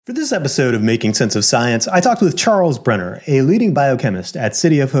For this episode of Making Sense of Science, I talked with Charles Brenner, a leading biochemist at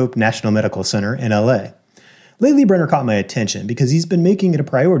City of Hope National Medical Center in LA. Lately, Brenner caught my attention because he's been making it a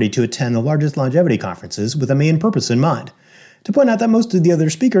priority to attend the largest longevity conferences with a main purpose in mind: to point out that most of the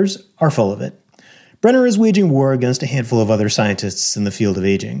other speakers are full of it. Brenner is waging war against a handful of other scientists in the field of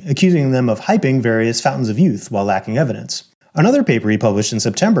aging, accusing them of hyping various fountains of youth while lacking evidence. Another paper he published in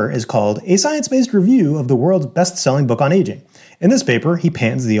September is called A Science-Based Review of the World's Best-Selling Book on Aging. In this paper, he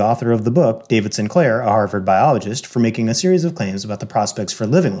pans the author of the book, David Sinclair, a Harvard biologist, for making a series of claims about the prospects for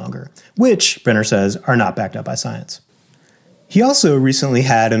living longer, which, Brenner says, are not backed up by science. He also recently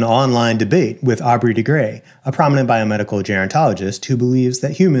had an online debate with Aubrey de Grey, a prominent biomedical gerontologist who believes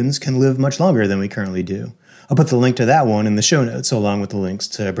that humans can live much longer than we currently do. I'll put the link to that one in the show notes, along with the links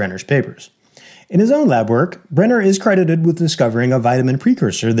to Brenner's papers. In his own lab work, Brenner is credited with discovering a vitamin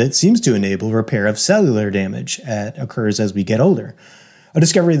precursor that seems to enable repair of cellular damage that occurs as we get older, a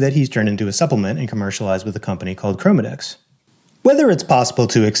discovery that he's turned into a supplement and commercialized with a company called Chromadex. Whether it's possible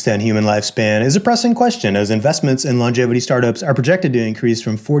to extend human lifespan is a pressing question, as investments in longevity startups are projected to increase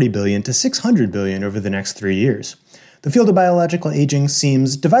from $40 billion to $600 billion over the next 3 years. The field of biological aging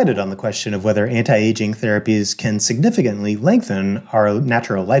seems divided on the question of whether anti-aging therapies can significantly lengthen our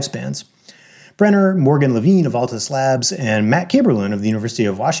natural lifespans. Brenner, Morgan Levine of Altus Labs, and Matt Kaeberlein of the University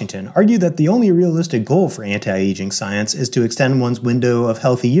of Washington argue that the only realistic goal for anti-aging science is to extend one's window of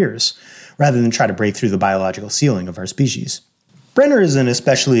healthy years, rather than try to break through the biological ceiling of our species. Brenner is an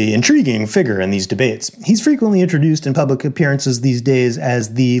especially intriguing figure in these debates. He's frequently introduced in public appearances these days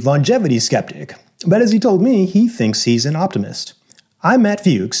as the longevity skeptic, but as he told me, he thinks he's an optimist. I'm Matt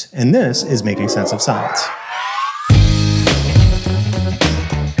Fuchs, and this is Making Sense of Science.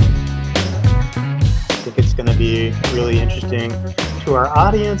 It's going to be really interesting to our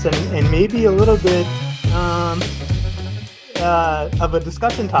audience and maybe a little bit of a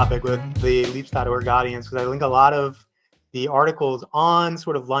discussion topic with the Leaps.org audience, because I think a lot of the articles on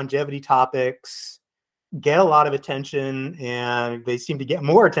sort of longevity topics get a lot of attention, and they seem to get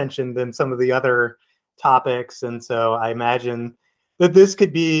more attention than some of the other topics. And so I imagine that this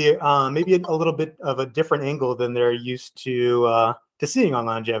could be maybe a little bit of a different angle than they're used to seeing on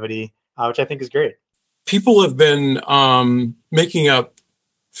longevity, which I think is great. People have been making up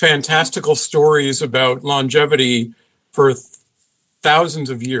fantastical stories about longevity for thousands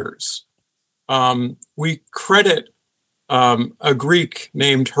of years. We credit a Greek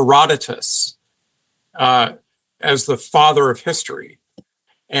named Herodotus as the father of history.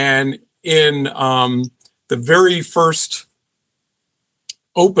 And in the very first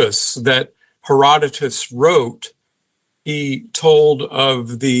opus that Herodotus wrote, he told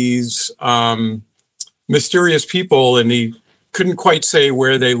of these mysterious people, and he couldn't quite say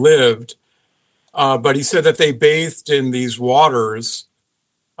where they lived, but he said that they bathed in these waters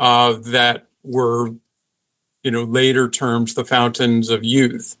that were, later terms the fountains of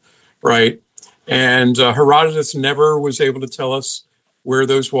youth, right? And Herodotus never was able to tell us where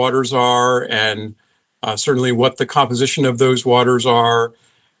those waters are, and certainly what the composition of those waters are,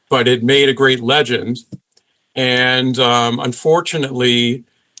 but it made a great legend. And unfortunately,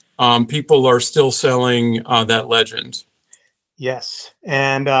 people are still selling that legend. Yes,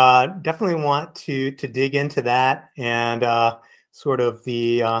 and definitely want to dig into that and sort of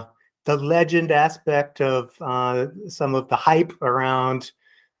the legend aspect of some of the hype around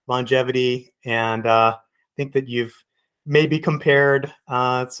longevity. And I think that you've maybe compared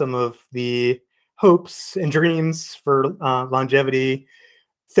some of the hopes and dreams for longevity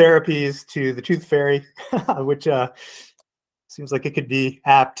therapies to the tooth fairy, which seems like it could be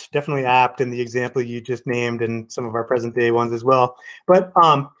definitely apt in the example you just named and some of our present day ones as well. But,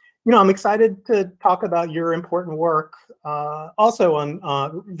 I'm excited to talk about your important work also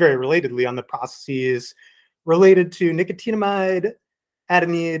on, very relatedly, on the processes related to nicotinamide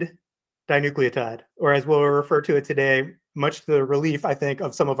adenine dinucleotide, or as we'll refer to it today, much to the relief, I think,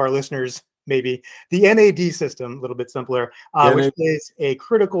 of some of our listeners, maybe the NAD system, a little bit simpler, which plays a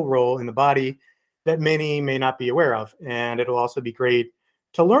critical role in the body that many may not be aware of. And it'll also be great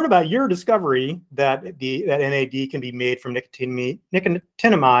to learn about your discovery that that NAD can be made from nicotinamide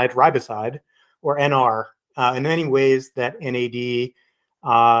riboside, or NR, in many ways that NAD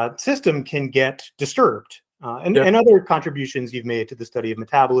system can get disturbed, and other contributions you've made to the study of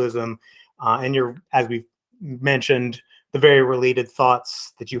metabolism, and as we've mentioned, the very related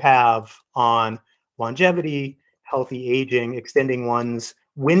thoughts that you have on longevity, healthy aging, extending one's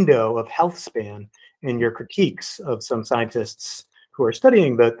window of health span, in your critiques of some scientists who are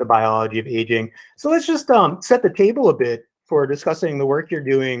studying the biology of aging. So let's just set the table a bit for discussing the work you're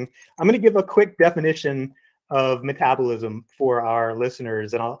doing. I'm going to give a quick definition of metabolism for our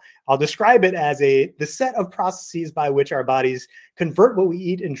listeners, and I'll describe it as the set of processes by which our bodies convert what we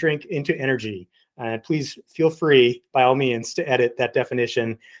eat and drink into energy. And please feel free, by all means, to edit that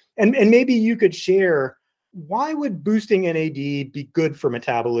definition. And maybe you could share, why would boosting NAD be good for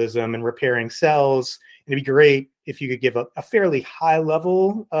metabolism and repairing cells? And it'd be great if you could give a fairly high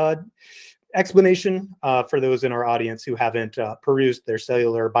level explanation for those in our audience who haven't perused their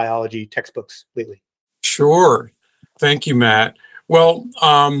cellular biology textbooks lately. Sure. Thank you, Matt. Well,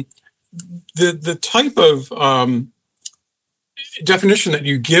 the type of definition that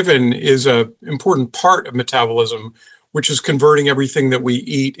you've given is an important part of metabolism, which is converting everything that we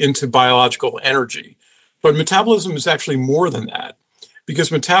eat into biological energy. But metabolism is actually more than that,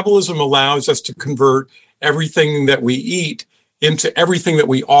 because metabolism allows us to convert everything that we eat into everything that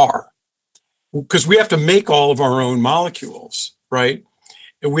we are. Because we have to make all of our own molecules, right?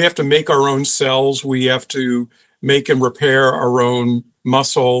 And we have to make our own cells. We have to make and repair our own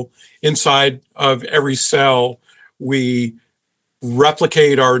muscle. Inside of every cell, we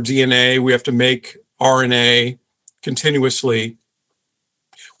replicate our DNA. We have to make RNA continuously.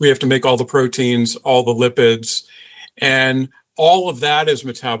 We have to make all the proteins, all the lipids, and all of that is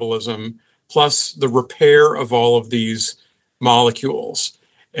metabolism, plus the repair of all of these molecules.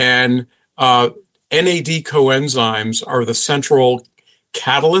 And NAD coenzymes are the central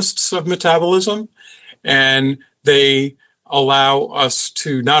catalysts of metabolism, and they allow us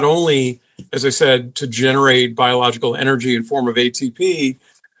to not only, as I said, to generate biological energy in form of ATP,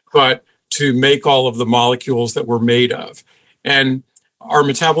 but to make all of the molecules that we're made of. And our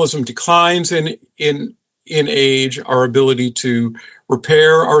metabolism declines in age. Our ability to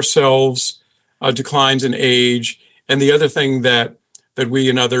repair ourselves declines in age. And the other thing that we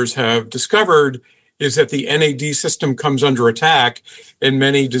and others have discovered is that the NAD system comes under attack in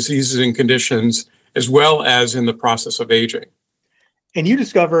many diseases and conditions, as well as in the process of aging. And you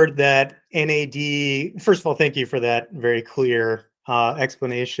discovered that NAD, first of all, thank you for that very clear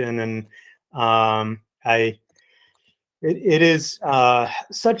explanation. And it is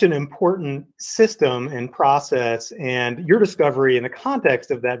such an important system and process. And your discovery in the context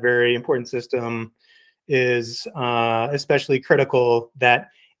of that very important system is especially critical, that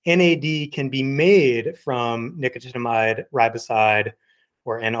NAD can be made from nicotinamide riboside,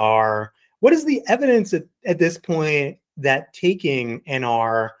 or NR. What is the evidence at this point that taking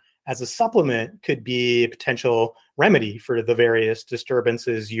NR as a supplement could be a potential remedy for the various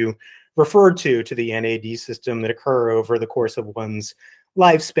disturbances you referred to the NAD system that occur over the course of one's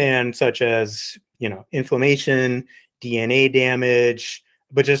lifespan, such as, inflammation, DNA damage,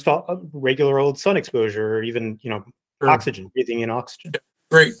 but just regular old sun exposure, or even, Sure. Oxygen, breathing in oxygen?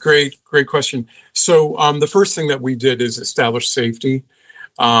 Great question. So the first thing that we did is establish safety.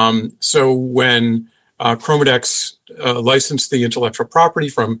 So when Chromadex licensed the intellectual property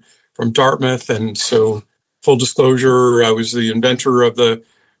from Dartmouth, and so full disclosure, I was the inventor of the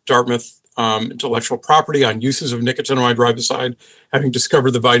Dartmouth intellectual property on uses of nicotinamide riboside, having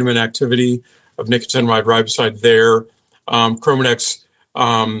discovered the vitamin activity of nicotinamide riboside there. Chromadex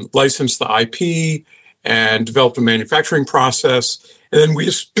licensed the IP and developed a manufacturing process, and then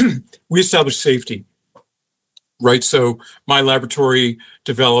we established safety, right? So my laboratory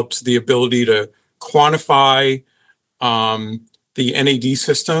developed the ability to quantify the NAD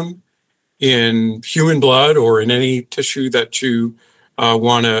system in human blood or in any tissue that you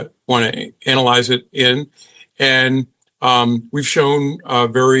want to analyze it in, and we've shown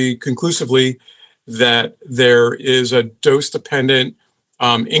very conclusively that there is a dose-dependent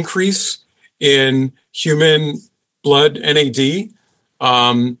increase in human blood NAD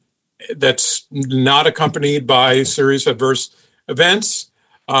that's not accompanied by serious adverse events.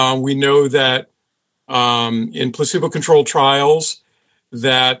 We know that in placebo-controlled trials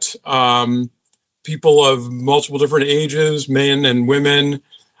that people of multiple different ages, men and women,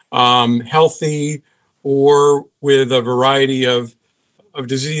 healthy or with a variety of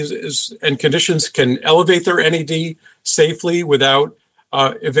diseases and conditions, can elevate their NAD safely without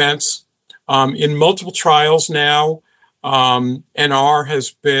events. In multiple trials now, NR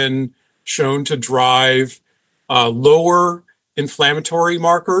has been shown to drive lower inflammatory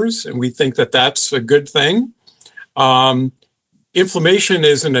markers, and we think that that's a good thing. Inflammation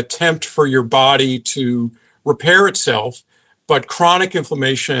is an attempt for your body to repair itself, but chronic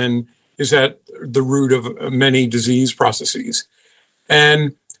inflammation is at the root of many disease processes.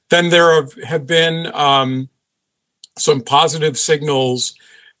 And then there have been some positive signals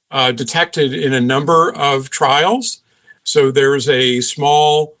detected in a number of trials. So there's a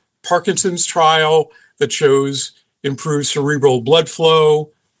small Parkinson's trial that shows improved cerebral blood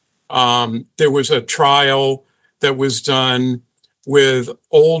flow. There was a trial that was done with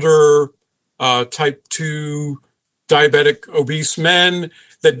older type 2 diabetic obese men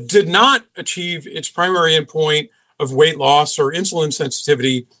that did not achieve its primary endpoint of weight loss or insulin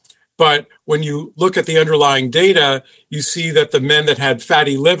sensitivity. But when you look at the underlying data, you see that the men that had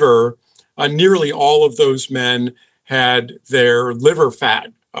fatty liver, nearly all of those men had their liver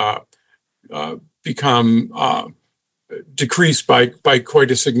fat become decreased by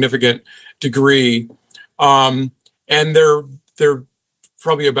quite a significant degree. And there are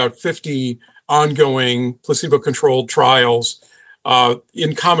probably about 50 ongoing placebo-controlled trials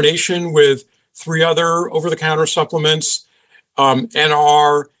in combination with 3 other over-the-counter supplements,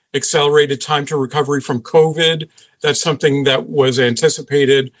 NR, accelerated time to recovery from COVID. That's something that was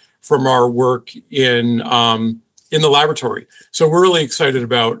anticipated from our work in the laboratory. So we're really excited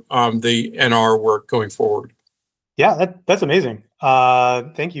about the NR work going forward. Yeah, that's amazing.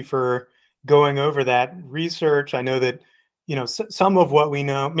 Thank you for going over that research. I know that, some of what we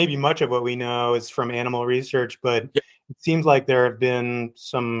know, maybe much of what we know, is from animal research, but Yep. it seems like there have been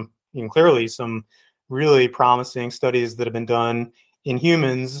clearly some really promising studies that have been done in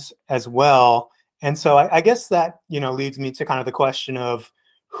humans as well. And so I guess that, leads me to kind of the question of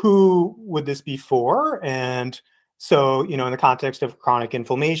who would this be for? And so, in the context of chronic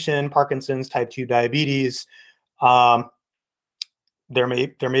inflammation, Parkinson's, type 2 diabetes, there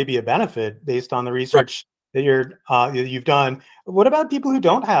may be a benefit based on the research that you've done. What about people who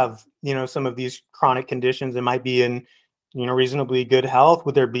don't have, some of these chronic conditions and might be in, reasonably good health?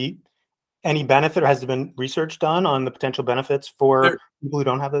 Would there be any benefit, or has there been research done on the potential benefits for people who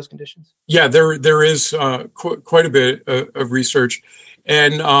don't have those conditions? Yeah, there is quite a bit of research,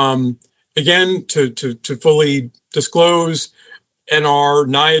 and again, to fully disclose, NR,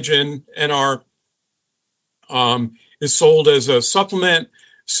 Niagen, NR is sold as a supplement,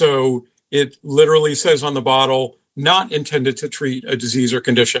 so it literally says on the bottle, not intended to treat a disease or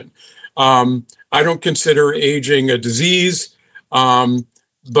condition. I don't consider aging a disease,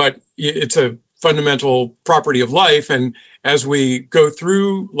 but it's a fundamental property of life. And as we go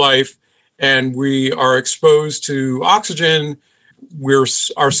through life and we are exposed to oxygen,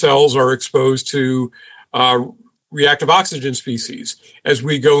 our cells are exposed to reactive oxygen species. As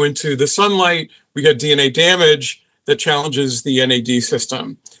we go into the sunlight, we get DNA damage that challenges the NAD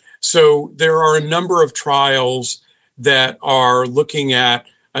system. So there are a number of trials that are looking at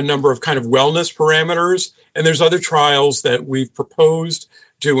a number of kind of wellness parameters. And there's other trials that we've proposed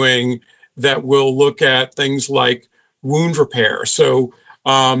doing that will look at things like wound repair. So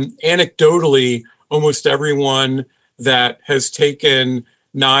anecdotally, almost everyone that has taken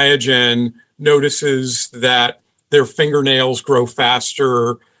Niagen notices that their fingernails grow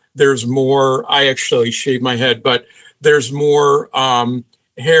faster. There's more, I actually shave my head, but there's more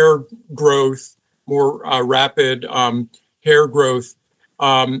hair growth, more rapid hair growth,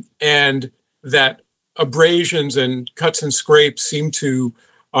 and that abrasions and cuts and scrapes seem to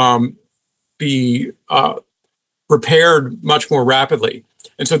be repaired much more rapidly.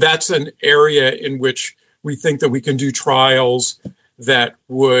 And so that's an area in which we think that we can do trials that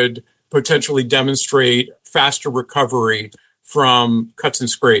would potentially demonstrate faster recovery from cuts and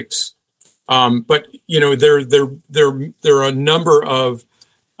scrapes. But there are a number of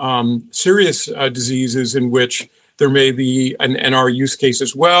serious diseases in which there may be an NR use case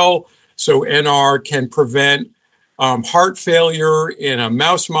as well. So NR can prevent heart failure in a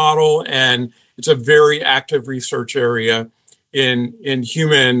mouse model, and it's a very active research area in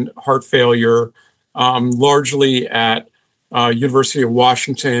human heart failure, largely at University of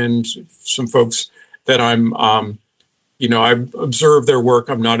Washington. Some folks that I've observed their work.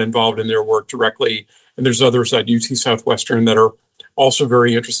 I'm not involved in their work directly. And there's others at UT Southwestern that are also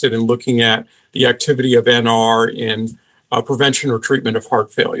very interested in looking at the activity of NR in prevention or treatment of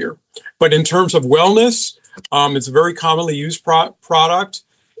heart failure. But in terms of wellness, it's a very commonly used product.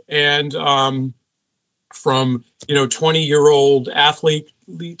 And from 20-year-old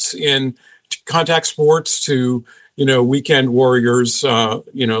athletes in contact sports to weekend warriors,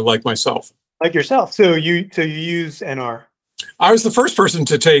 like myself. Like yourself. So you use NR. I was the first person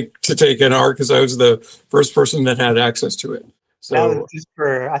to take NR because I was the first person that had access to it. So that was just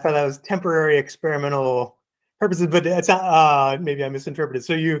I thought that was temporary experimental purposes, but it's not. Maybe I misinterpreted.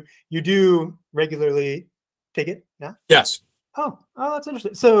 So you do regularly take it now? Yes. Oh, that's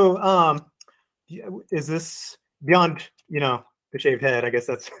interesting. So is this beyond the shaved head? I guess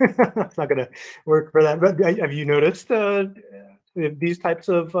that's that's not going to work for that. But have you noticed these types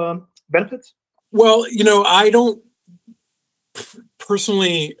of benefits? Well, I don't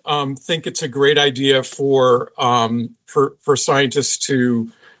personally think it's a great idea for scientists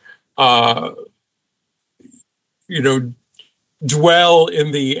to dwell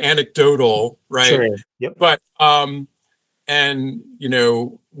in the anecdotal, right? Sure. Yep. But and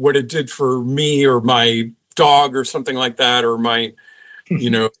what it did for me or my dog or something like that, or my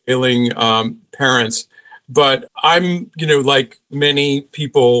ailing parents. But I'm like many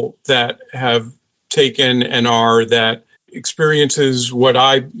people that have taken and are that experiences what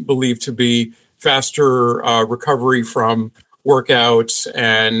I believe to be faster recovery from workouts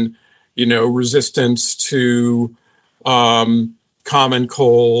and resistance to common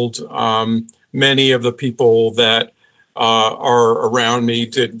cold. Many of the people that are around me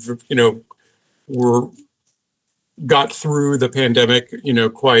did, got through the pandemic,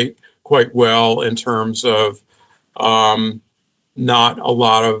 quite well in terms of not a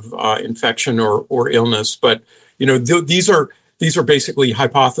lot of infection or illness. But these are basically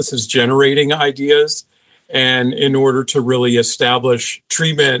hypothesis generating ideas. And in order to really establish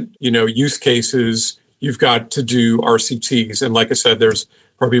treatment, use cases, you've got to do RCTs. And like I said, there's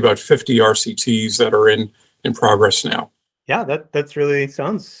probably about 50 RCTs that are in progress now. Yeah, that's really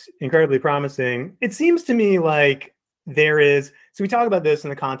sounds incredibly promising. It seems to me like so we talk about this in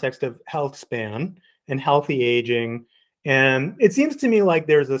the context of health span and healthy aging. And it seems to me like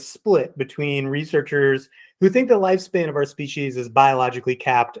there's a split between researchers who think the lifespan of our species is biologically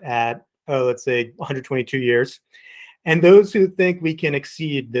capped at, let's say 122 years, and those who think we can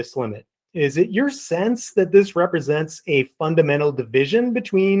exceed this limit. Is it your sense that this represents a fundamental division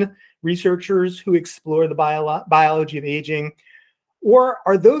between researchers who explore the biology of aging, or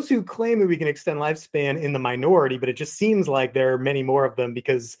are those who claim that we can extend lifespan in the minority, but it just seems like there are many more of them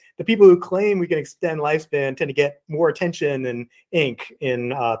because the people who claim we can extend lifespan tend to get more attention and ink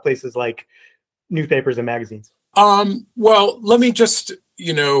in places like newspapers and magazines? Well, let me just,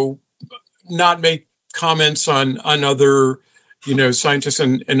 not make comments on other, scientists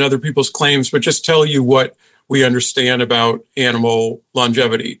and other people's claims, but just tell you what we understand about animal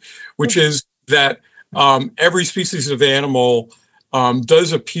longevity, which is that every species of animal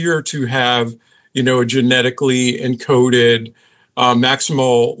does appear to have, a genetically encoded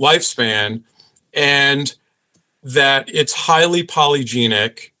maximal lifespan, and that it's highly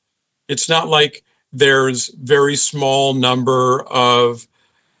polygenic. It's not like there's very small number of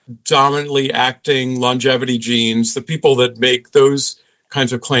dominantly acting longevity genes. The people that make those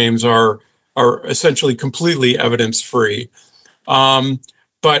kinds of claims are essentially completely evidence-free.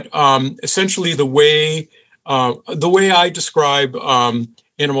 But essentially, the way I describe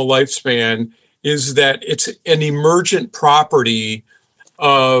animal lifespan is that it's an emergent property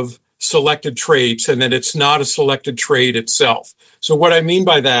of selected traits, and that it's not a selected trait itself. So what I mean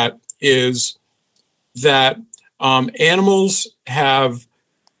by that is that animals have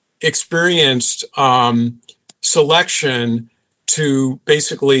experienced selection to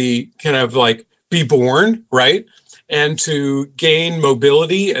basically kind of like be born, right? And to gain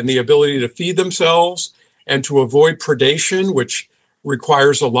mobility and the ability to feed themselves and to avoid predation, which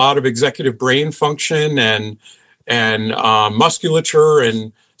requires a lot of executive brain function and musculature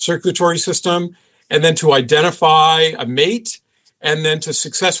and circulatory system, and then to identify a mate, and then to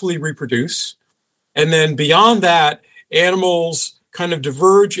successfully reproduce. And then beyond that, animals kind of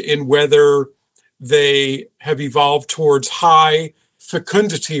diverge in whether they have evolved towards high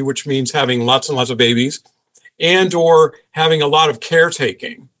fecundity, which means having lots and lots of babies, and or having a lot of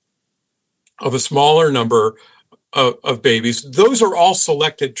caretaking of a smaller number of babies. Those are all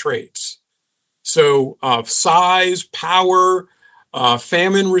selected traits. So size, power,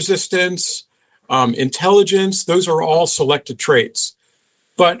 famine resistance, intelligence, those are all selected traits.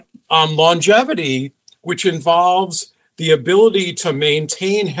 But longevity, which involves the ability to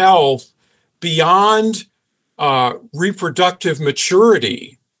maintain health beyond reproductive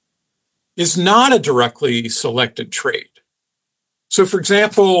maturity, is not a directly selected trait. So, for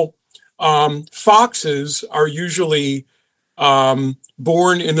example, foxes are usually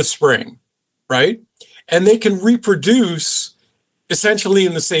born in the spring, right? And they can reproduce essentially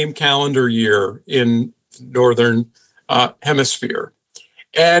in the same calendar year in the northern hemisphere.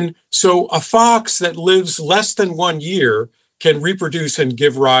 And so a fox that lives less than 1 year can reproduce and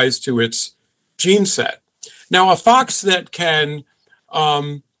give rise to its gene set. Now, a fox that can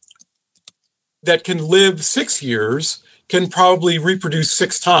live 6 years can probably reproduce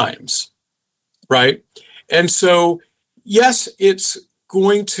 6 times, right? And so, yes, it's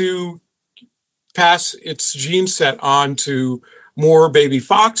going to pass its gene set on to more baby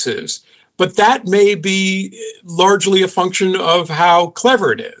foxes, but that may be largely a function of how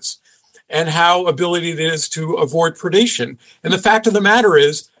clever it is and how ability it is to avoid predation. And the fact of the matter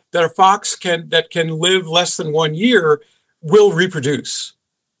is that a fox that can live less than 1 year will reproduce.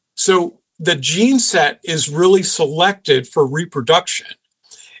 So the gene set is really selected for reproduction.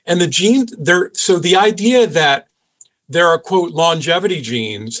 And so the idea that there are, quote, longevity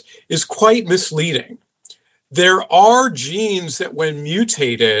genes is quite misleading. There are genes that, when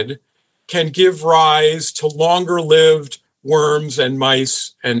mutated, can give rise to longer-lived worms and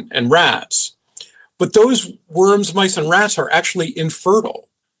mice and rats. But those worms, mice, and rats are actually infertile.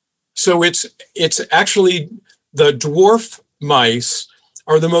 So it's actually the dwarf mice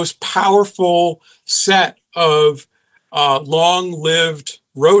are the most powerful set of long-lived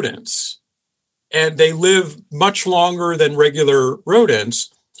rodents. And they live much longer than regular rodents,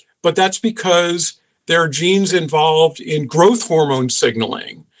 but that's because there are genes involved in growth hormone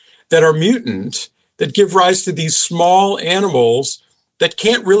signaling that are mutant that give rise to these small animals that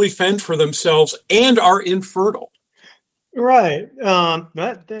can't really fend for themselves and are infertile. Right.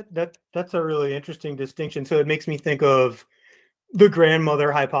 That's a really interesting distinction. So it makes me think of the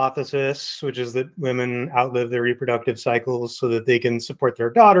grandmother hypothesis, which is that women outlive their reproductive cycles so that they can support their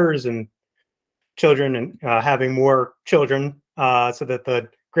daughters and children, and having more children so that the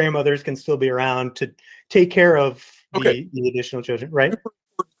grandmothers can still be around to take care of the additional children, right?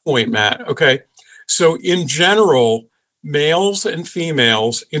 Point, Matt. Okay. So in general, males and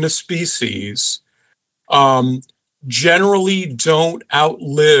females in a species generally don't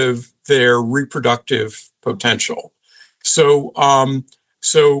outlive their reproductive potential. So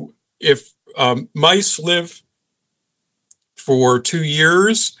if mice live for 2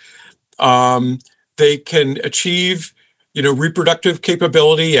 years, they can achieve, reproductive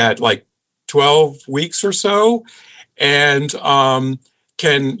capability at like 12 weeks or so, and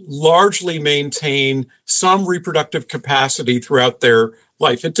can largely maintain some reproductive capacity throughout their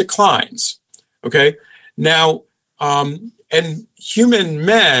life. It declines. Okay. Now, and human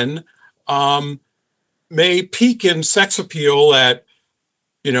men may peak in sex appeal at,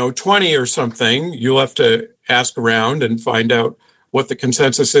 20 or something. You'll have to ask around and find out what the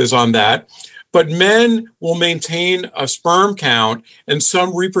consensus is on that. But men will maintain a sperm count and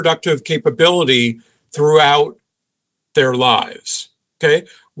some reproductive capability throughout their lives. Okay.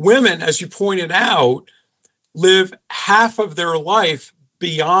 Women, as you pointed out, live half of their life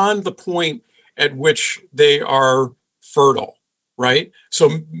beyond the point at which they are fertile, right?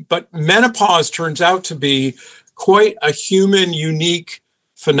 So, but menopause turns out to be quite a human unique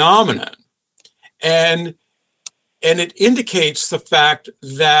phenomenon. And it indicates the fact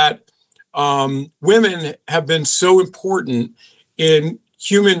that women have been so important in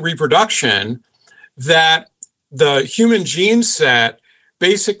human reproduction that the human gene set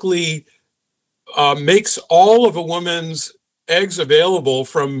basically makes all of a woman's eggs available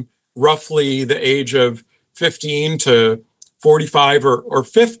from roughly the age of 15 to 45 or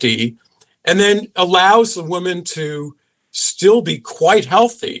 50, and then allows the woman to still be quite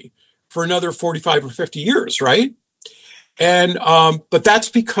healthy for another 45 or 50 years, right? And but that's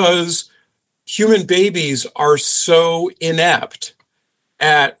because human babies are so inept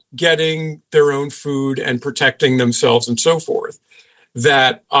at getting their own food and protecting themselves and so forth,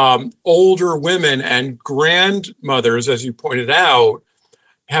 that older women and grandmothers, as you pointed out,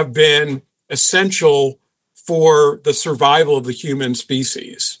 have been essential for the survival of the human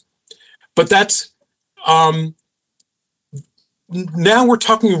species. But that's, now we're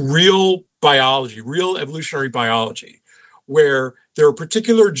talking real biology, real evolutionary biology, where there are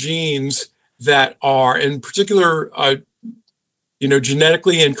particular genes that are, in particular,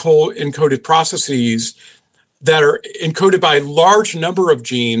 genetically encoded processes that are encoded by a large number of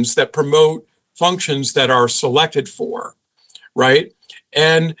genes that promote functions that are selected for, right?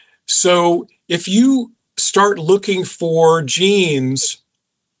 And so if you start looking for genes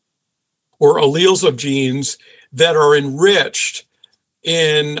or alleles of genes that are enriched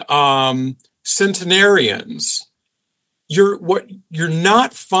in centenarians, you're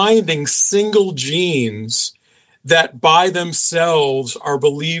not finding single genes that by themselves are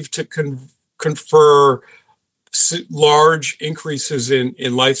believed to confer large increases in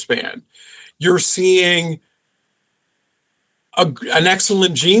lifespan. You're seeing an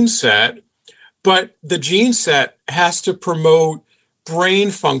excellent gene set, but the gene set has to promote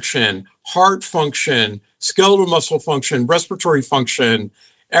brain function, heart function, skeletal muscle function, respiratory function,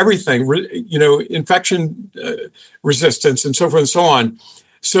 everything, infection resistance, and so forth and so on.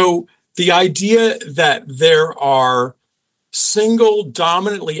 So the idea that there are single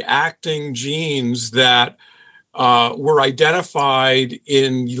dominantly acting genes that were identified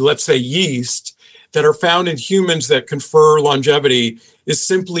in, let's say, yeast, that are found in humans that confer longevity is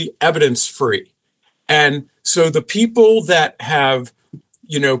simply evidence-free. And so the people that have,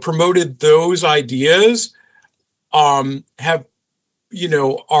 promoted those ideas have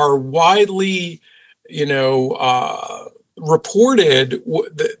are widely, reported,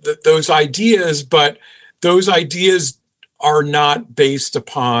 those ideas, but those ideas are not based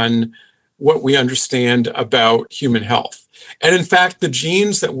upon what we understand about human health. And in fact, the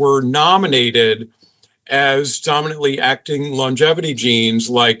genes that were nominated as dominantly acting longevity genes,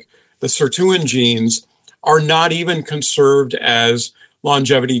 like the sirtuin genes, are not even conserved as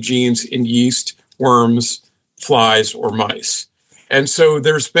longevity genes in yeast, worms, flies, or mice. And so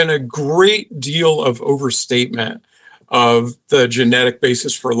there's been a great deal of overstatement of the genetic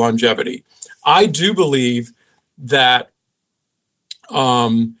basis for longevity. I do believe that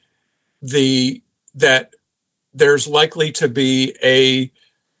that there's likely to be a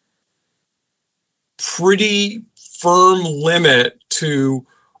pretty firm limit to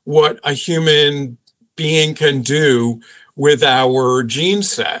what a human being can do with our gene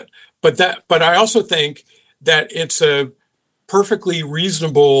set. But I also think that it's a perfectly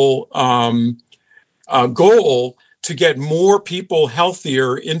reasonable goal to get more people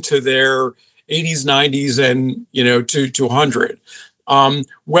healthier into their 80s, 90s, and to 100.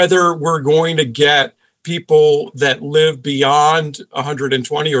 Whether we're going to get people that live beyond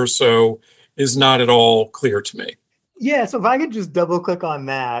 120 or so is not at all clear to me. Yeah, so if I could just double click on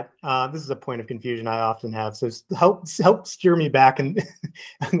that, this is a point of confusion I often have. So help steer me back and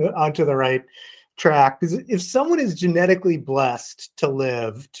onto the right track. Because if someone is genetically blessed to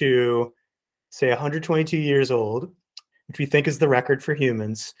live to, say, 122 years old, which we think is the record for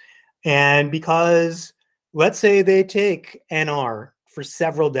humans, and because let's say they take NR for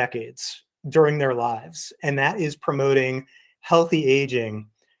several decades during their lives, and that is promoting healthy aging,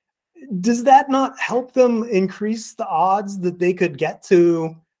 does that not help them increase the odds that they could get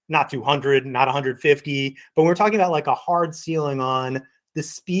to not 200, not 150, but we're talking about like a hard ceiling on the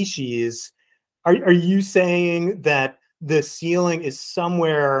species? Are you saying that the ceiling is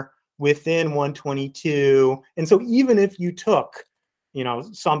somewhere within 122? And so even if you took,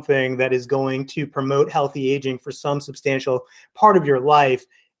 something that is going to promote healthy aging for some substantial part of your life,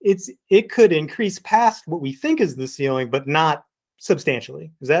 it could increase past what we think is the ceiling, but not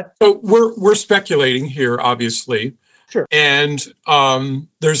substantially. Is that? So we're speculating here, obviously. Sure. And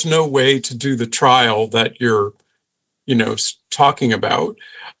there's no way to do the trial that you're, talking about.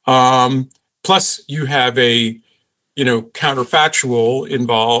 Plus, you have a, counterfactual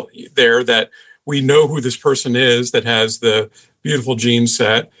involved there that we know who this person is that has the beautiful gene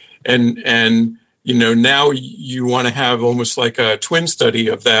set, and now you want to have almost like a twin study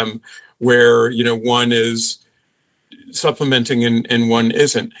of them, where one is supplementing and one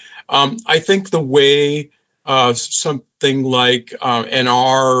isn't. I think the way something like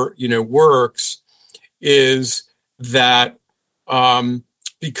NR works is that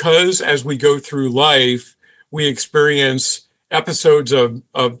because as we go through life, we experience episodes of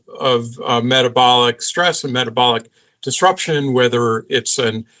metabolic stress and metabolic disruption, whether it's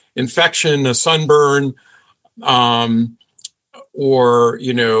an infection, a sunburn, or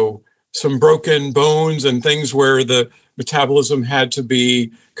some broken bones and things where the metabolism had to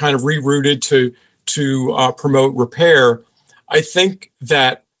be kind of rerouted to promote repair. I think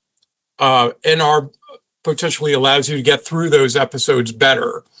that NR potentially allows you to get through those episodes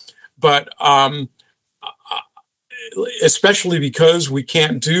better, but especially because we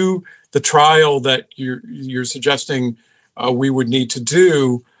can't do the trial that you're suggesting we would need to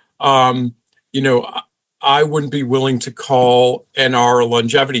do. I wouldn't be willing to call NR a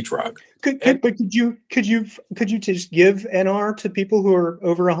longevity drug. Could you just give NR to people who are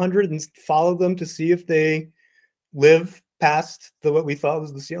over 100 and follow them to see if they live past what we thought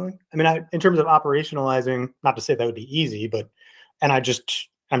was the ceiling? I mean, in terms of operationalizing, not to say that would be easy, but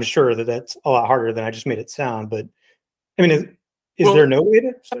I'm sure that that's a lot harder than I just made it sound. But I mean, is there no way to?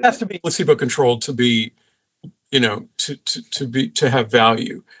 It has to be placebo controlled to be, to have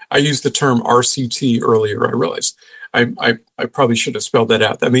value. I used the term RCT earlier. I realized I probably should have spelled that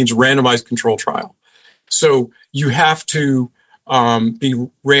out. That means randomized control trial. So you have to be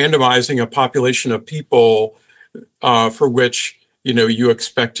randomizing a population of people for which you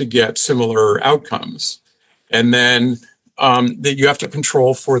expect to get similar outcomes, and then that you have to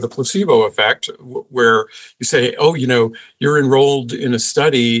control for the placebo effect, where you say, oh, you're enrolled in a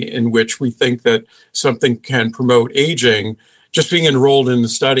study in which we think that something can promote aging. Just being enrolled in the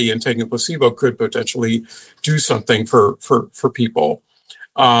study and taking a placebo could potentially do something for people.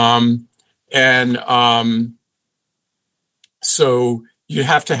 So you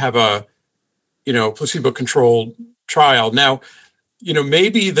have to have a, placebo-controlled trial. Now,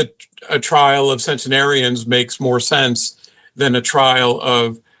 maybe a trial of centenarians makes more sense than a trial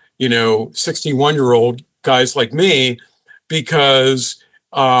of, 61-year-old guys like me, because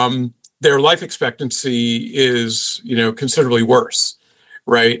their life expectancy is, considerably worse,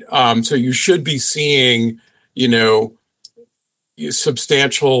 right? So you should be seeing,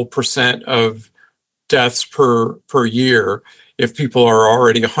 substantial percent of deaths per year if people are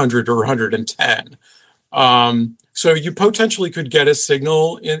already 100 or 110. So you potentially could get a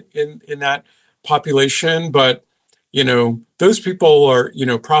signal in that population, but those people are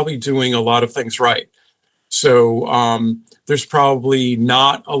probably doing a lot of things right. So there's probably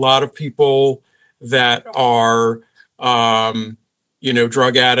not a lot of people that are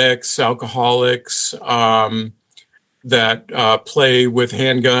drug addicts, alcoholics, that play with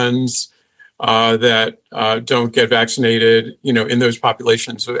handguns, that don't get vaccinated, in those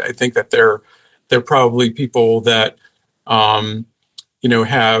populations. So I think that they're probably people that,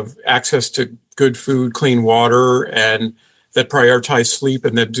 have access to good food, clean water, and that prioritize sleep,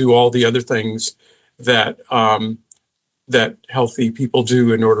 and that do all the other things that that healthy people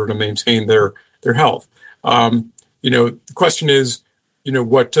do in order to maintain their health. The question is,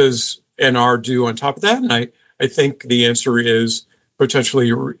 what does NR do on top of that? And I think the answer is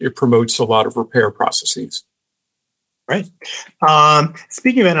potentially it promotes a lot of repair processes. Right.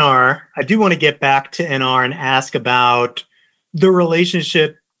 Speaking of NR, I do want to get back to NR and ask about the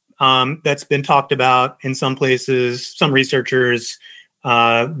relationship that's been talked about in some places, some researchers,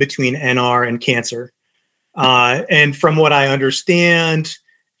 between NR and cancer. And from what I understand,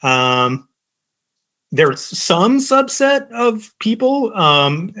 there's some subset of people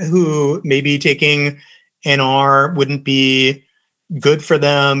who maybe taking NR wouldn't be good for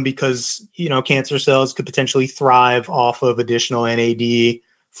them because, cancer cells could potentially thrive off of additional NAD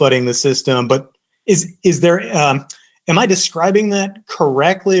flooding the system. But is there, am I describing that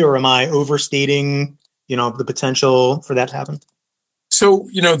correctly, or am I overstating, the potential for that to happen? So,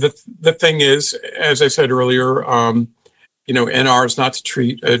 the thing is, as I said earlier, NR is not to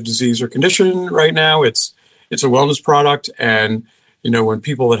treat a disease or condition right now. It's a wellness product. And, when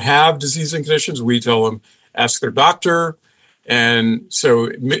people that have disease and conditions, we tell them, ask their doctor. And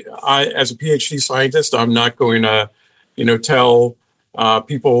so I, as a PhD scientist, I'm not going to, tell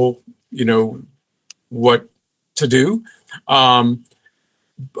people, what to do. That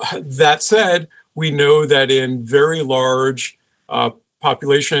said, we know that in very large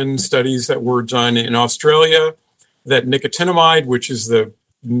population studies that were done in Australia, that nicotinamide, which is the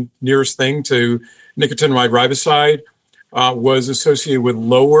nearest thing to nicotinamide riboside, was associated with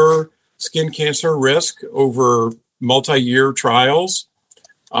lower skin cancer risk over multi-year trials,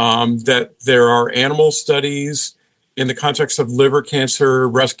 that there are animal studies in the context of liver cancer,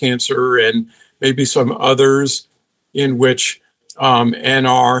 breast cancer, and maybe some others in which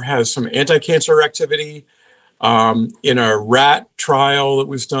NR has some anti-cancer activity. In a rat trial that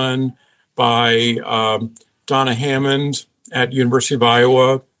was done by Donna Hammond at University of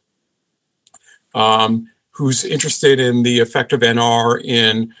Iowa, who's interested in the effect of NR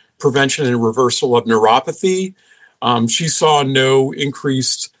in prevention and reversal of neuropathy. She saw no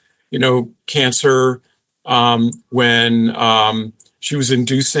increased, cancer when she was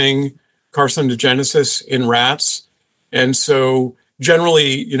inducing carcinogenesis in rats. And so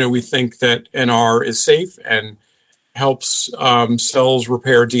generally, we think that NR is safe and helps cells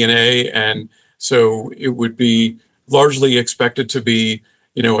repair DNA. And so it would be largely expected to be,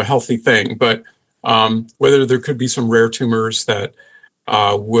 a healthy thing. But whether there could be some rare tumors that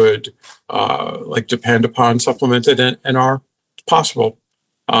would depend upon supplemented NR, it's possible.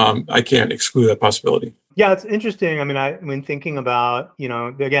 I can't exclude that possibility. Yeah, it's interesting. I mean, when thinking about,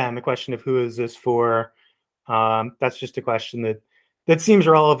 again, the question of who is this for, that's just a question that seems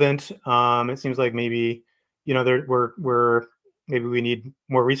relevant. It seems like maybe, maybe we need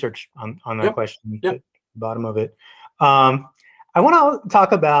more research on that question at the bottom of it. I want to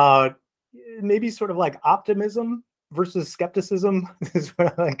talk about maybe sort of like optimism versus skepticism. These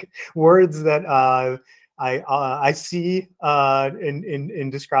are like words that I see in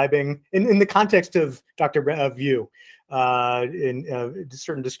describing in the context of Dr. View in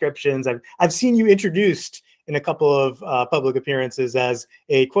certain descriptions. I've seen you introduced in a couple of public appearances as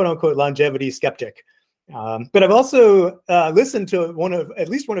a quote unquote longevity skeptic. But I've also listened to at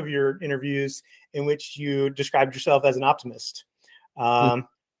least one of your interviews in which you described yourself as an optimist.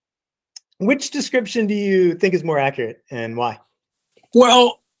 Which description do you think is more accurate, and why?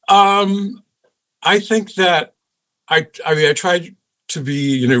 Well, I think that I try to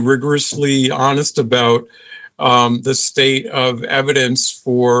be, rigorously honest about the state of evidence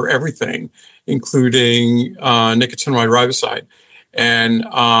for everything, including nicotinamide riboside. And,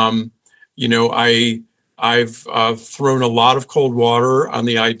 I've thrown a lot of cold water on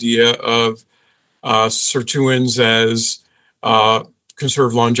the idea of sirtuins as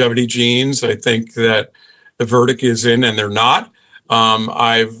conserve longevity genes. I think that the verdict is in and they're not.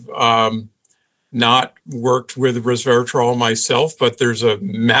 I've not worked with resveratrol myself, but there's a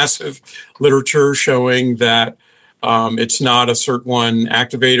massive literature showing that it's not a SIRT1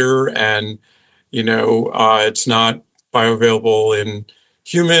 activator, and it's not bioavailable in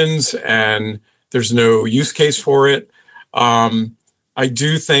humans, and there's no use case for it. I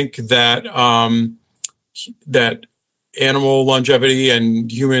do think that that animal longevity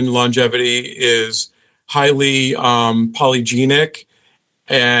and human longevity is highly polygenic,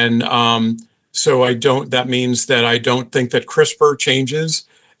 and so that means that I don't think that CRISPR changes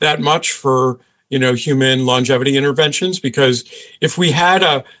that much for human longevity interventions, because if we had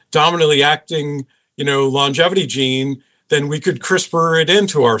a dominantly acting longevity gene, then we could CRISPR it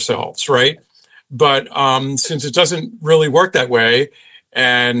into ourselves, right? But since it doesn't really work that way,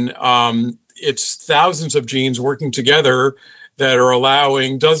 and it's thousands of genes working together that are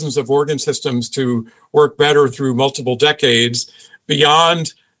allowing dozens of organ systems to work better through multiple decades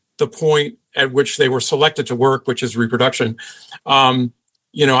beyond the point at which they were selected to work, which is reproduction. I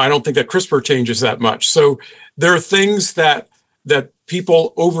don't think that CRISPR changes that much. So there are things that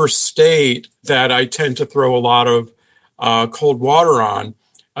people overstate that I tend to throw a lot of cold water on.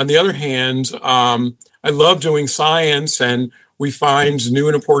 On the other hand, I love doing science, and we find new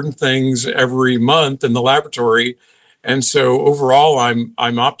and important things every month in the laboratory. And so overall,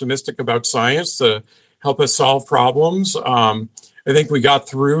 I'm optimistic about science to help us solve problems. I think we got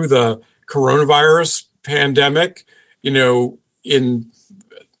through the coronavirus pandemic, in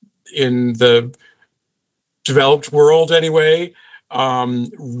the developed world anyway,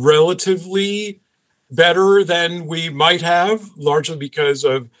 relatively better than we might have, largely because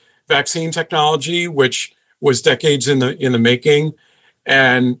of vaccine technology, which was decades in the making.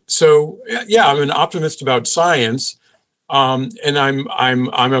 And so, yeah, I'm an optimist about science, and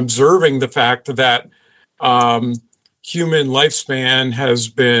I'm observing the fact that human lifespan has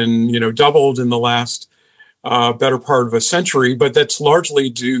been doubled in the last better part of a century, but that's largely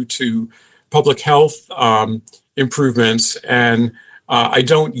due to public health improvements, and I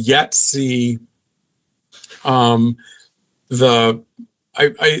don't yet see I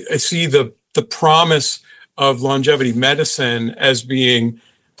see the promise of longevity medicine as being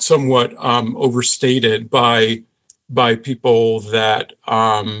somewhat overstated by people that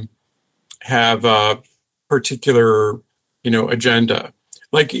have a particular agenda.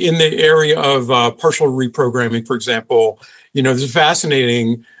 Like in the area of partial reprogramming, for example, there's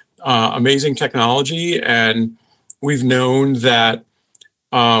fascinating, amazing technology, and we've known that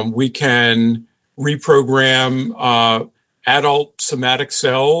we can reprogram adult somatic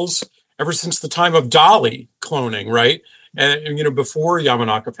cells ever since the time of Dolly cloning, right? And before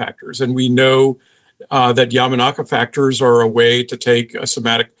Yamanaka factors. And we know that Yamanaka factors are a way to take a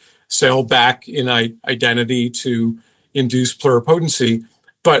somatic cell back in identity to induce pluripotency.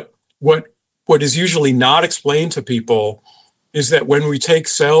 But what is usually not explained to people is that when we take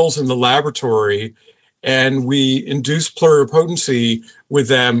cells in the laboratory and we induce pluripotency with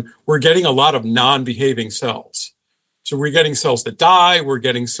them, we're getting a lot of non-behaving cells. So we're getting cells that die, we're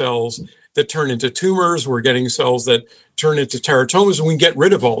getting cells that turn into tumors, we're getting cells that turn into teratomas, and we can get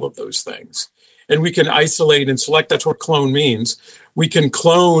rid of all of those things. And we can isolate and select. That's what clone means. We can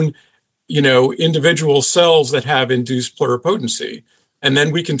clone, individual cells that have induced pluripotency. And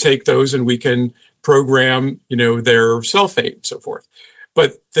then we can take those and we can program, their cell fate and so forth.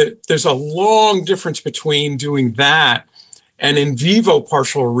 But there's a long difference between doing that and in vivo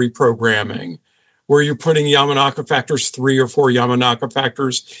partial reprogramming, where you're putting Yamanaka factors, 3 or 4 Yamanaka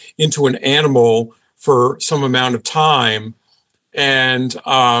factors into an animal for some amount of time, and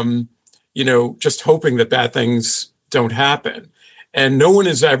just hoping that bad things don't happen. And no one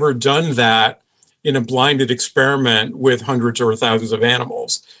has ever done that in a blinded experiment with hundreds or thousands of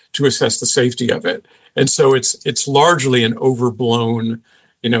animals to assess the safety of it. And so it's largely an overblown,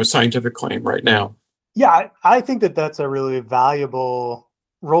 scientific claim right now. Yeah, I think that that's a really valuable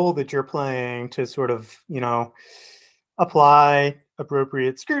role that you're playing to sort of, apply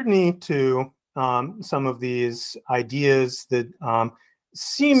appropriate scrutiny to some of these ideas that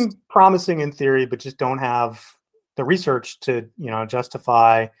seem promising in theory, but just don't have the research to,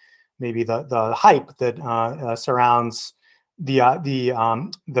 justify maybe the hype that surrounds the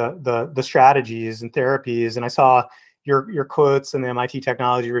strategies and therapies. And I saw your quotes in the MIT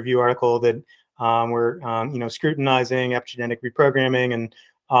Technology Review article that were scrutinizing epigenetic reprogramming. And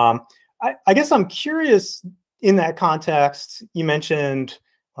I guess I'm curious in that context. You mentioned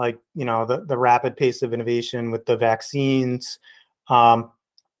the rapid pace of innovation with the vaccines.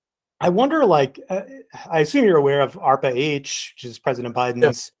 I wonder, like, I assume you're aware of ARPA-H, which is President Yeah.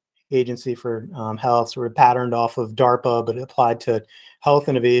 Biden's agency for health, sort of patterned off of DARPA, but applied to health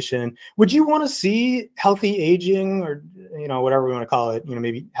innovation. Would you want to see healthy aging, or whatever we want to call it,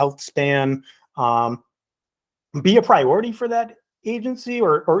 maybe health span, be a priority for that agency,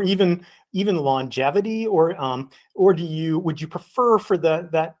 or even longevity, or would you prefer for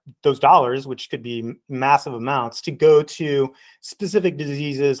those dollars, which could be massive amounts, to go to specific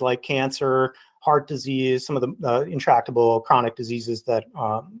diseases like cancer, heart disease, some of the intractable chronic diseases that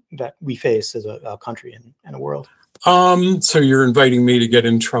we face as a country and a world? So you're inviting me to get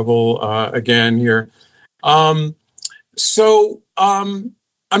in trouble again here. I'm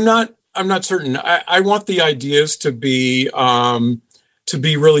not certain. I want the ideas to be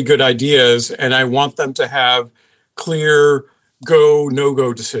really good ideas, and I want them to have clear go,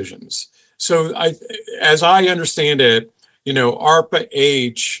 no-go decisions. So as I understand it,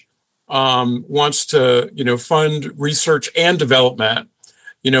 ARPA-H wants to, fund research and development,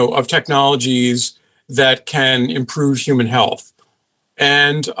 of technologies that can improve human health.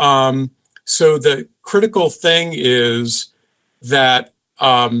 And so the critical thing is that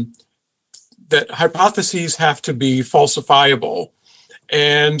that hypotheses have to be falsifiable,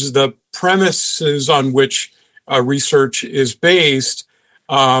 and the premises on which research is based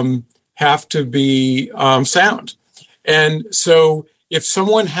have to be sound. And so if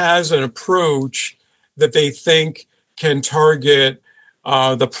someone has an approach that they think can target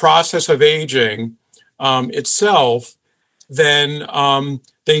the process of aging itself, then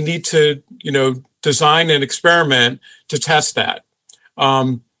they need to, design an experiment to test that.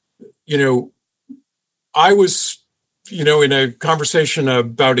 I was, in a conversation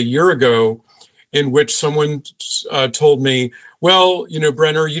about a year ago in which someone told me, well,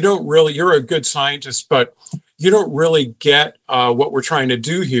 Brenner, you're a good scientist, but you don't really get what we're trying to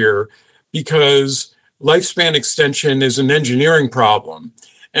do here, because lifespan extension is an engineering problem.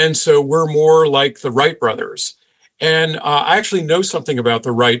 And so we're more like the Wright brothers. And I actually know something about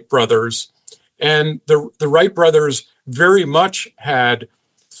the Wright brothers. And the Wright brothers very much had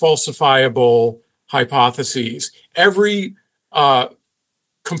falsifiable hypotheses. Every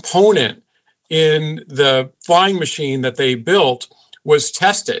component in the flying machine that they built was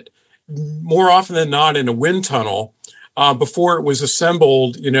tested, more often than not in a wind tunnel, before it was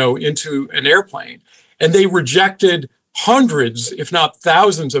assembled, into an airplane. And they rejected hundreds, if not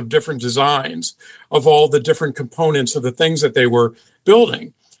thousands, of different designs of all the different components of the things that they were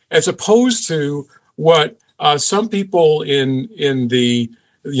building, as opposed to what some people in the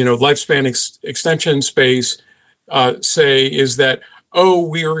lifespan extension space say is that, oh,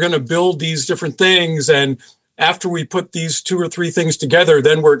 we are going to build these different things, and after we put these 2 or 3 things together,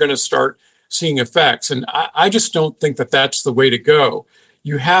 then we're going to start seeing effects. And I just don't think that that's the way to go.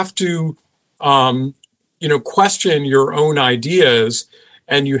 You have to, question your own ideas,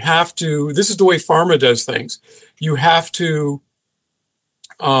 and you have to, this is the way pharma does things. You have to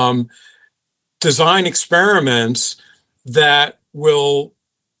design experiments that will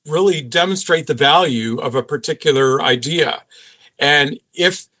really demonstrate the value of a particular idea. And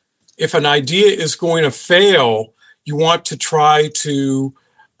if an idea is going to fail, you want to try to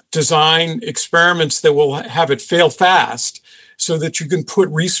design experiments that will have it fail fast, so that you can put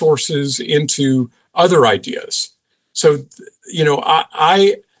resources into other ideas. So,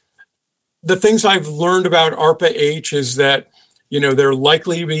 the things I've learned about ARPA-H is that, they're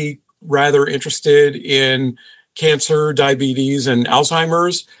likely to be rather interested in cancer, diabetes, and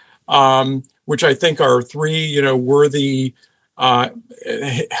Alzheimer's, which I think are 3, worthy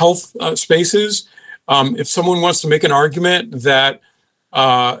health spaces. If someone wants to make an argument that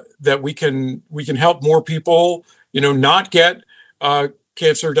we can help more people, not get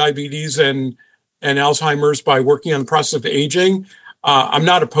cancer, diabetes, and Alzheimer's by working on the process of aging, I'm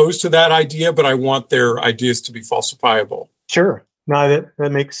not opposed to that idea, but I want their ideas to be falsifiable. Sure. No,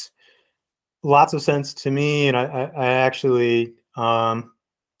 that makes lots of sense to me, and I actually I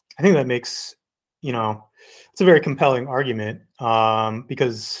think that makes it's a very compelling argument,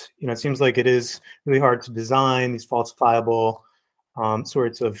 because it seems like it is really hard to design these falsifiable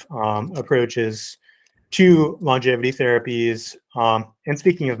sorts of approaches to longevity therapies. And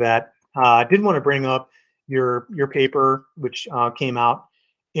speaking of that, I did want to bring up your paper, which came out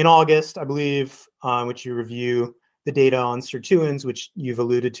in August, I believe, which you review the data on sirtuins, which you've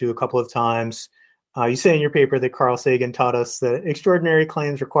alluded to a couple of times. You say in your paper that Carl Sagan taught us that extraordinary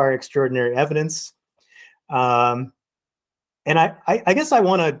claims require extraordinary evidence. And I guess I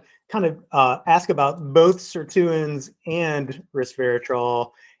want to kind of ask about both sirtuins and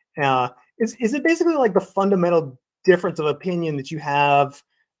resveratrol. Is it basically like the fundamental difference of opinion that you have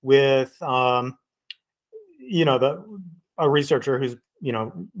with, a researcher who's,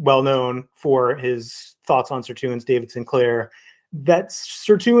 well known for his thoughts on sirtuins, David Sinclair, that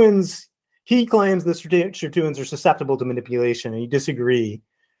sirtuins, he claims the sirtuins are susceptible to manipulation, and you disagree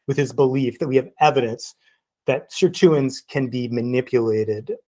with his belief that we have evidence that sirtuins can be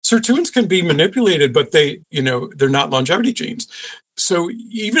manipulated. Sirtuins can be manipulated, but they're not longevity genes. So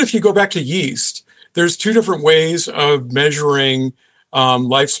even if you go back to yeast, there's two different ways of measuring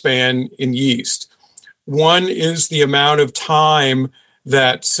lifespan in yeast. One is the amount of time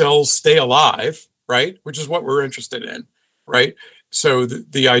that cells stay alive, right? Which is what we're interested in, right? So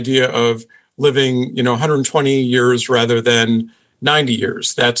the idea of living, 120 years rather than 90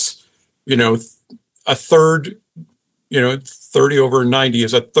 years, that's, a third, 30 over 90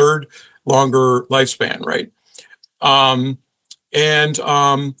 is a third longer lifespan, right?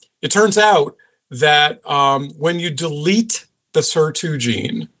 It turns out that when you delete the SIR2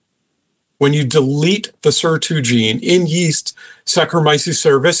 gene, in yeast Saccharomyces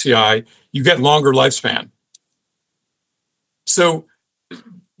cerevisiae, you get longer lifespan. So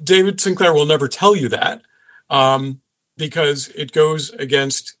David Sinclair will never tell you that because it goes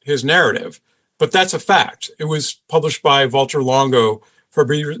against his narrative. But that's a fact. It was published by Walter Longo,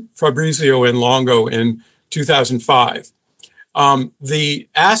 Fabrizio and Longo in 2005. The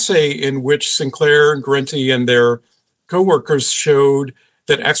assay in which Sinclair, Guarente, and their co-workers showed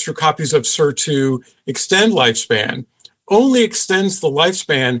that extra copies of SIR2 extend lifespan only extends the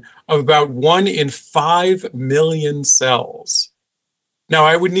lifespan of about 1 in 5 million cells. Now,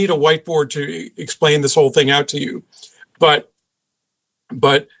 I would need a whiteboard to explain this whole thing out to you, but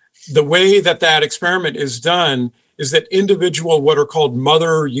the way that experiment is done is that individual what are called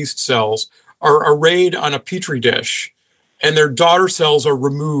mother yeast cells are arrayed on a petri dish, and their daughter cells are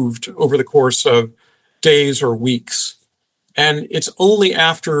removed over the course of days or weeks. And it's only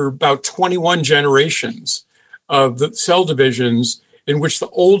after about 21 generations of the cell divisions in which the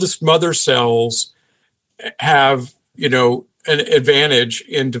oldest mother cells have, an advantage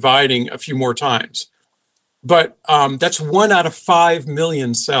in dividing a few more times. But that's 1 out of 5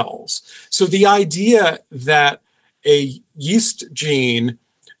 million cells. So the idea that a yeast gene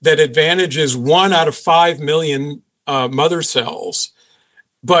that advantages 1 out of 5 million mother cells,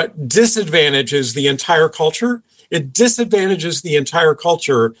 but disadvantages the entire culture, it disadvantages the entire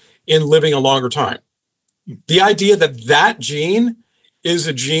culture in living a longer time. The idea that gene is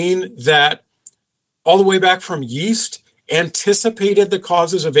a gene that all the way back from yeast anticipated the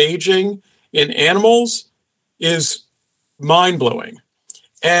causes of aging in animals is mind-blowing.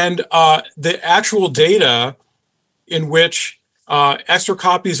 And the actual data in which extra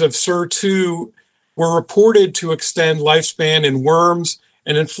copies of SIR2 were reported to extend lifespan in worms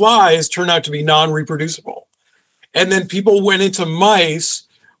and in flies turned out to be non-reproducible. And then people went into mice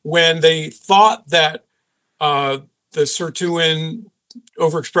when they thought that the sirtuin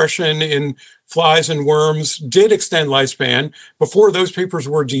overexpression in flies and worms did extend lifespan. Before those papers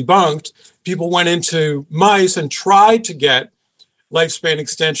were debunked, people went into mice and tried to get lifespan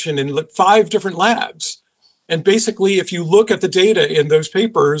extension in 5 different labs. And basically, if you look at the data in those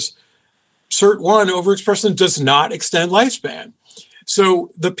papers, SIRT1 overexpression does not extend lifespan.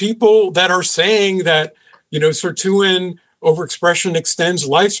 So the people that are saying that, sirtuin overexpression extends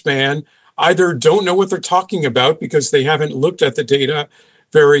lifespan either don't know what they're talking about because they haven't looked at the data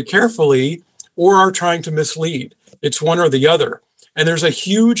very carefully or are trying to mislead. It's one or the other. And there's a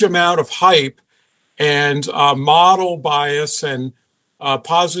huge amount of hype and model bias and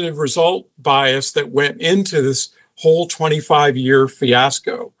positive result bias that went into this whole 25-year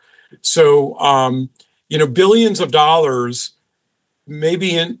fiasco. So, billions of dollars,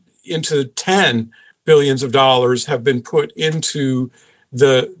 maybe into 10 billions of dollars have been put into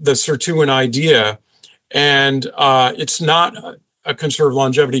the sirtuin idea. And it's not a conserved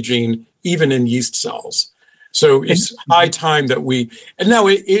longevity gene, even in yeast cells. So it's high time that and now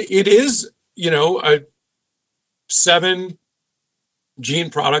it is, 7 gene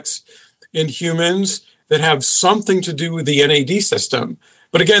products in humans that have something to do with the NAD system.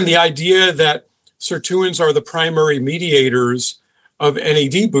 But again, the idea that sirtuins are the primary mediators of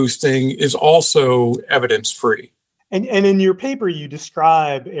NAD boosting is also evidence-free. And in your paper, you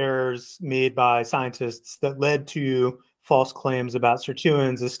describe errors made by scientists that led to false claims about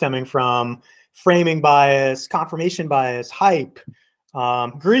sirtuins as stemming from framing bias, confirmation bias, hype,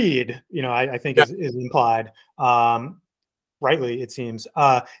 greed, I think is implied, rightly, it seems.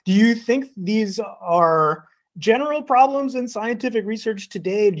 Do you think these are general problems in scientific research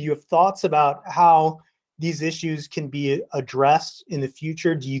today? Do you have thoughts about how these issues can be addressed in the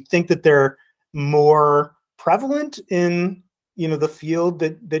future? Do you think that they're more prevalent in the field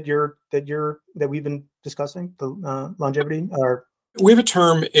that we've been discussing, the longevity? Or we have a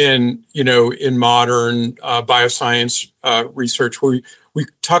term in modern bioscience research where we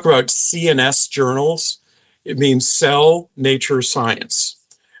talk about CNS journals. It means Cell Nature Science.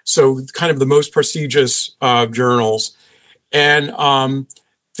 So kind of the most prestigious journals. And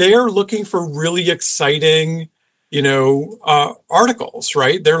they're looking for really exciting, articles,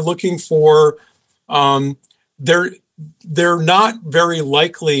 right? They're looking for, they're not very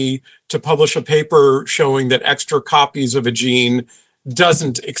likely to publish a paper showing that extra copies of a gene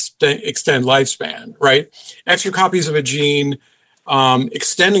doesn't extend lifespan, right? Extra copies of a gene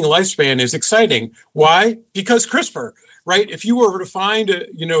extending lifespan is exciting. Why? Because CRISPR, right? If you were to find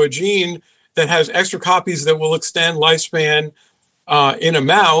a gene that has extra copies that will extend lifespan in a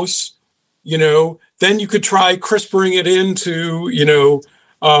mouse, then you could try CRISPRing it into,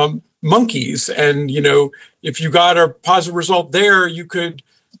 monkeys. And, if you got a positive result there, you could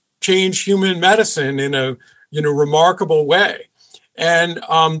change human medicine in a, remarkable way. And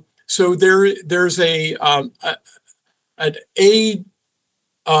so there's an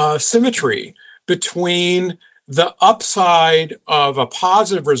asymmetry between the upside of a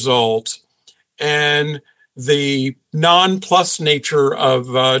positive result and the non-plus nature of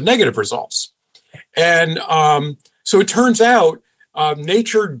negative results. And so it turns out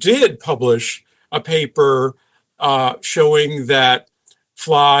Nature did publish a paper showing that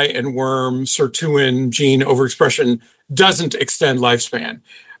fly and worm sirtuin gene overexpression doesn't extend lifespan.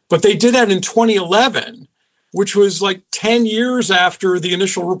 But they did that in 2011, which was like 10 years after the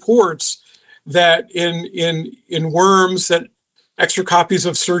initial reports that in worms that extra copies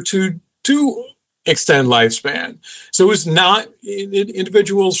of sirtuin do extend lifespan. So it was not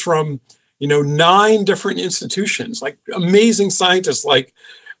individuals from 9 different institutions, like amazing scientists like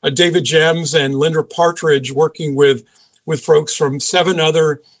David Gems and Linda Partridge, working with folks from 7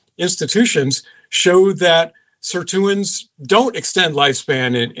 other institutions, showed that sirtuins don't extend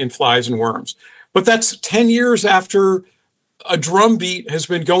lifespan in flies and worms. But that's 10 years after a drumbeat has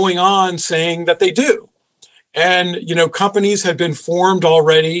been going on saying that they do. And, companies have been formed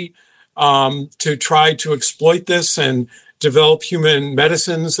already to try to exploit this and develop human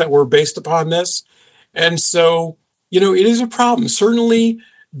medicines that were based upon this. And so, it is a problem. Certainly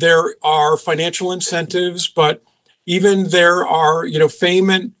there are financial incentives, but even there are, fame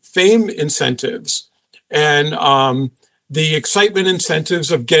incentives and the excitement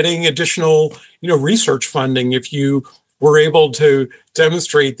incentives of getting additional, research funding if you were able to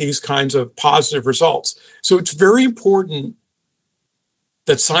demonstrate these kinds of positive results. So it's very important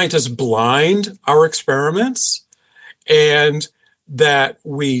that scientists blind our experiments and that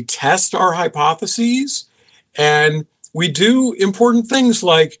we test our hypotheses and we do important things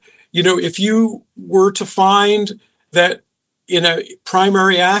like, if you were to find that in a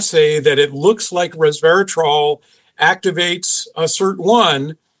primary assay that it looks like resveratrol activates a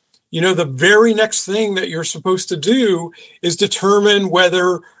SIRT1, the very next thing that you're supposed to do is determine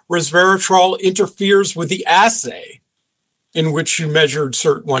whether resveratrol interferes with the assay in which you measured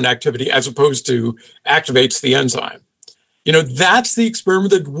SIRT1 activity as opposed to activates the enzyme. That's the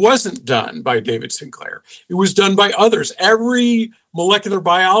experiment that wasn't done by David Sinclair. It was done by others. Every molecular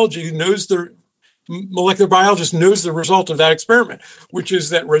biologist knows the result of that experiment, which is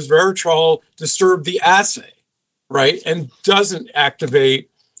that resveratrol disturbed the assay, right, and doesn't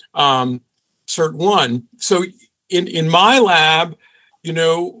activate SIRT1. So in my lab,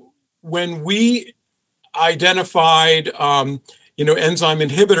 when we identified enzyme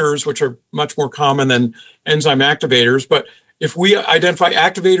inhibitors, which are much more common than enzyme activators, but if we identify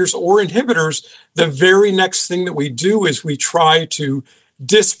activators or inhibitors, the very next thing that we do is we try to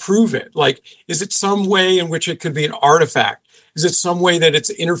disprove it. Like, is it some way in which it could be an artifact? Is it some way that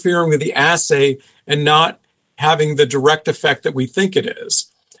it's interfering with the assay and not having the direct effect that we think it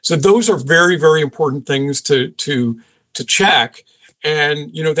is? So those are very, very important things to check.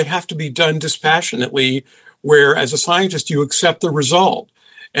 And, they have to be done dispassionately, where as a scientist, you accept the result.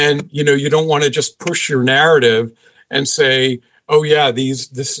 And, you don't want to just push your narrative and say, oh yeah,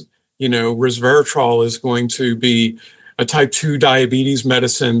 resveratrol is going to be a type 2 diabetes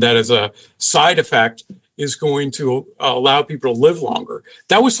medicine that as a side effect is going to allow people to live longer.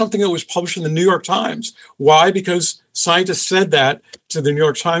 That was something that was published in the New York Times. Why? Because scientists said that to the New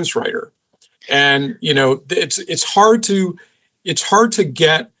York Times writer. And, it's hard to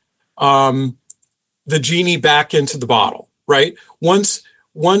get the genie back into the bottle, right? Once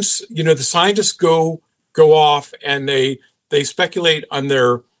the scientists go off and they speculate on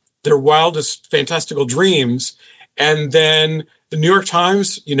their wildest fantastical dreams, and then the New York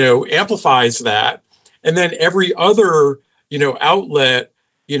Times, amplifies that, and then every other, outlet,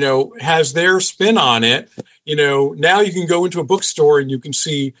 has their spin on it. Now you can go into a bookstore and you can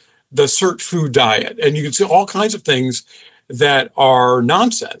see the Cert Food diet, and you can see all kinds of things that are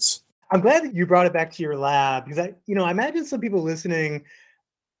nonsense. I'm glad that you brought it back to your lab, because I imagine some people listening,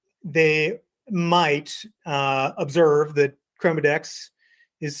 they might observe that Chromadex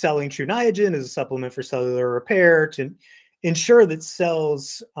is selling True Niagen as a supplement for cellular repair to ensure that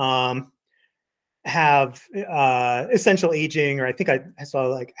cells have essential aging, or I think I saw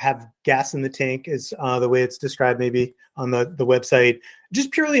like have gas in the tank is the way it's described maybe on the website,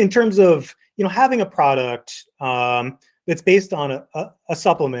 just purely in terms of having a product that's based on a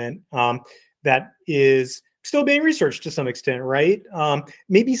supplement that is still being researched to some extent, right?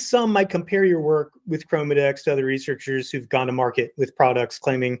 Maybe some might compare your work with Chromadex to other researchers who've gone to market with products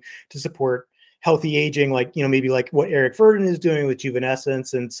claiming to support healthy aging, like maybe like what Eric Verdin is doing with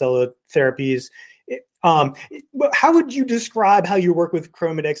Juvenescence and cellular therapies. How would you describe how your work with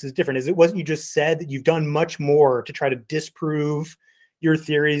Chromadex is different? Wasn't you just said that you've done much more to try to disprove your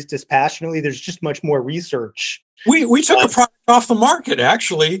theories dispassionately? There's just much more research. We took a product off the market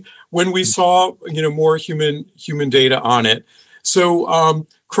actually when we saw more human data on it. So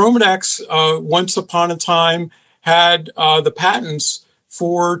Chromadex once upon a time had the patents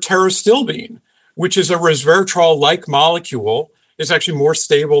for terostilbene, which is a resveratrol-like molecule. It's actually more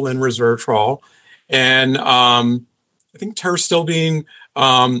stable than resveratrol. And I think terostilbene,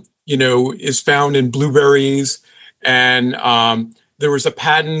 is found in blueberries. And there was a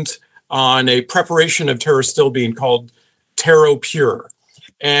patent on a preparation of terostilbene called TeroPure.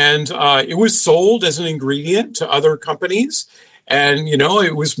 And it was sold as an ingredient to other companies. And,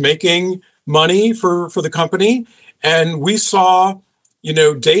 it was making money for the company. And we saw,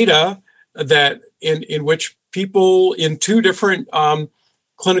 data that in which people in two different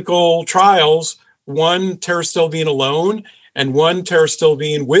clinical trials, one terostilbene alone and one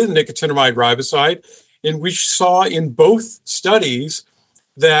terostilbene with nicotinamide riboside, in which saw in both studies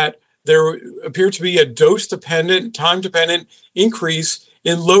that there appeared to be a dose-dependent, time-dependent increase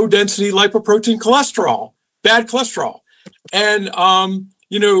in low-density lipoprotein cholesterol, bad cholesterol. And,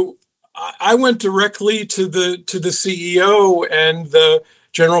 I went directly to the CEO and the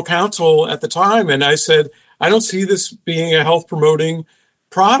general counsel at the time, and I said, I don't see this being a health-promoting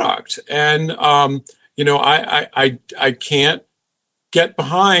product. And, I can't get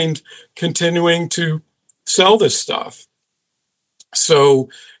behind continuing to sell this stuff. So,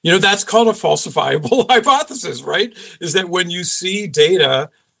 that's called a falsifiable hypothesis, right? Is that when you see data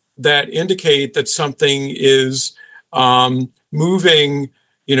that indicate that something is moving,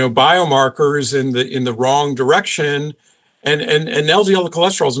 biomarkers in the wrong direction, and LDL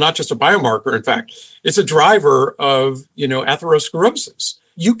cholesterol is not just a biomarker. In fact, it's a driver of, atherosclerosis.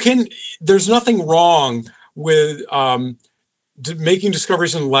 There's nothing wrong with making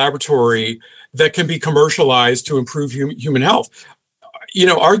discoveries in the laboratory that can be commercialized to improve human health.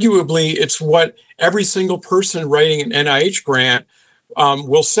 Arguably, it's what every single person writing an NIH grant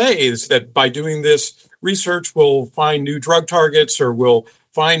will say, is that by doing this research, we'll find new drug targets or we'll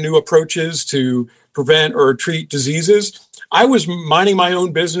find new approaches to prevent or treat diseases. I was minding my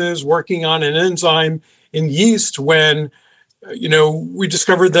own business, working on an enzyme in yeast when, we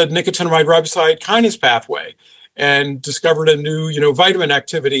discovered the nicotinamide riboside kinase pathway and discovered a new, vitamin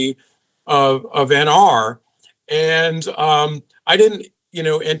activity of NR. And I didn't,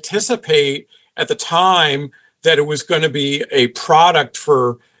 anticipate at the time that it was going to be a product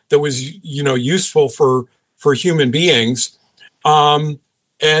that was, useful for human beings. And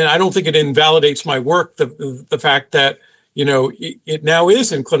I don't think it invalidates my work, the fact that, it now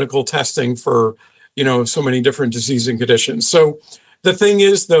is in clinical testing for, so many different diseases and conditions. So the thing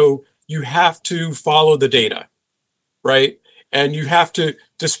is, though, you have to follow the data, right? And you have to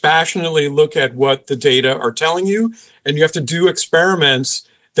dispassionately look at what the data are telling you, and you have to do experiments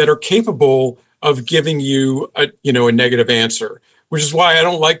that are capable of giving you a negative answer, which is why I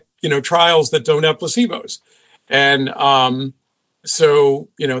don't like, trials that don't have placebos. And so,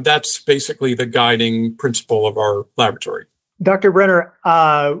 that's basically the guiding principle of our laboratory. Dr. Brenner,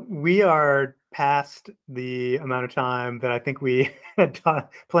 we are past the amount of time that I think we had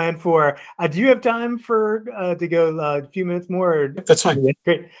planned for. Do you have time to go a few minutes more? That's fine.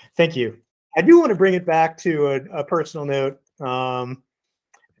 Great. Thank you. I do want to bring it back to a personal note.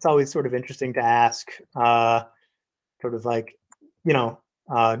 It's always sort of interesting to ask, sort of like,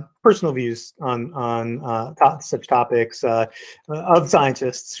 personal views on such topics of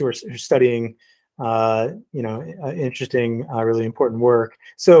scientists who are studying, interesting, really important work.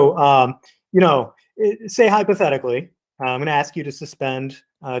 So, say hypothetically, I'm going to ask you to suspend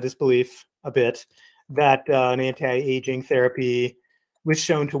disbelief a bit, that an anti-aging therapy was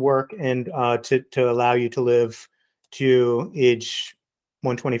shown to work and to allow you to live to age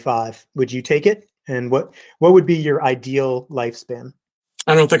 125. Would you take it? And what would be your ideal lifespan?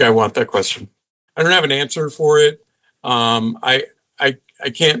 I don't think I want that question. I don't have an answer for it. I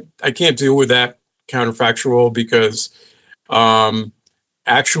can't deal with that counterfactual because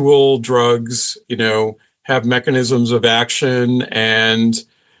actual drugs, have mechanisms of action and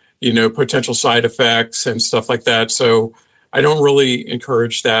potential side effects and stuff like that. So I don't really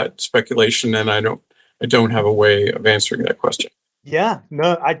encourage that speculation, and I don't have a way of answering that question. Yeah,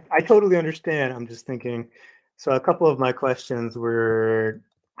 no, I totally understand. I'm just thinking. So a couple of my questions were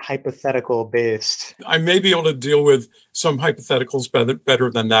hypothetical based. I may be able to deal with some hypotheticals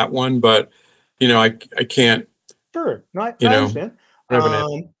better than that one, but I can't. Sure, no, I understand.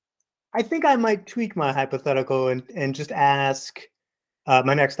 I think I might tweak my hypothetical and just ask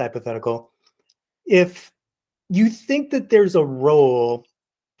my next hypothetical. If you think that there's a role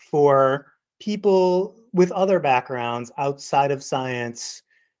for people with other backgrounds outside of science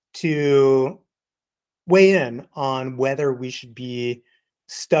to weigh in on whether we should be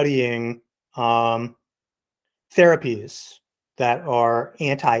studying therapies that are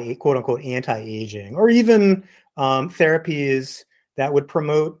quote unquote anti-aging, or even therapies that would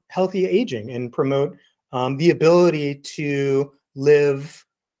promote healthy aging and promote the ability to live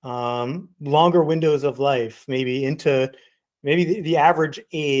longer windows of life, maybe the average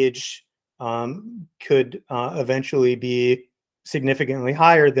age could eventually be significantly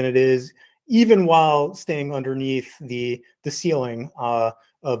higher than it is, even while staying underneath the ceiling of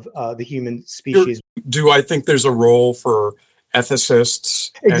the human species. Do I think there's a role for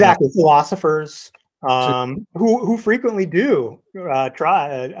ethicists? Exactly, philosophers who frequently do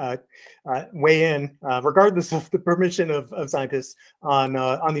try weigh in, regardless of the permission of scientists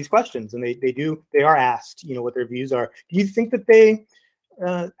on these questions, and they are asked, what their views are. Do you think that they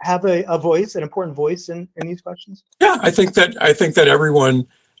have a voice, an important voice in these questions? Yeah, I think that everyone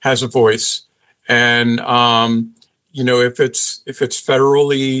has a voice, and if it's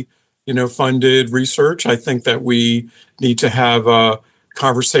federally funded research, I think that we need to have a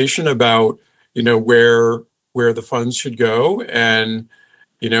conversation about where the funds should go, and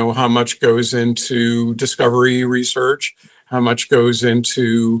how much goes into discovery research, how much goes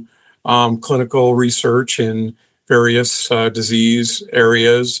into clinical research in various disease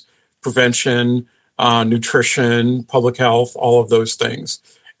areas, prevention, nutrition, public health, all of those things.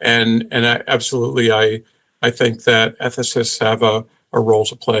 And I think that ethicists have a role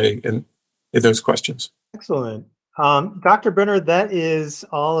to play in those questions. Excellent. Dr. Brenner, that is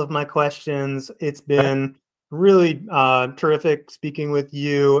all of my questions. It's been really terrific speaking with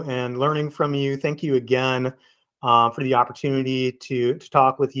you and learning from you. Thank you again for the opportunity to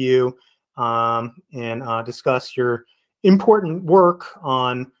talk with you and discuss your important work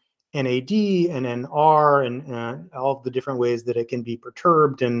on NAD and NR and all of the different ways that it can be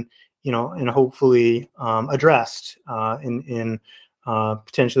perturbed and hopefully addressed in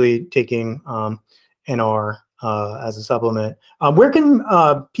potentially taking NR as a supplement. Where can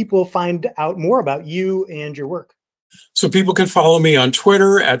people find out more about you and your work? So people can follow me on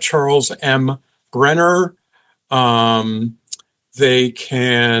Twitter at Charles M. Brenner. They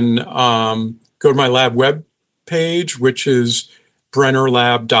can go to my lab web page, which is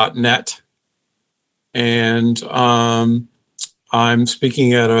brennerlab.net. And I'm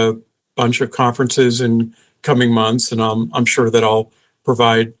speaking at a bunch of conferences in coming months, and I'm sure that I'll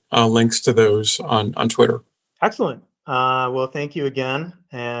provide links to those on Twitter. Excellent. Well, thank you again,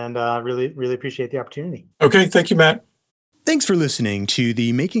 and really, really appreciate the opportunity. Okay, thank you, Matt. Thanks for listening to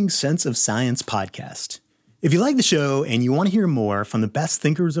the Making Sense of Science podcast. If you like the show and you want to hear more from the best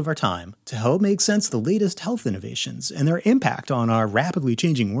thinkers of our time to help make sense of the latest health innovations and their impact on our rapidly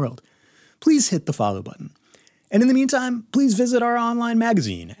changing world, please hit the follow button. And in the meantime, please visit our online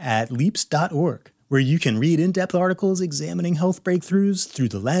magazine at leaps.org, where you can read in-depth articles examining health breakthroughs through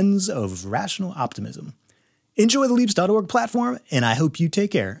the lens of rational optimism. Enjoy the leaps.org platform, and I hope you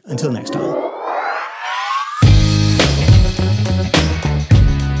take care until next time.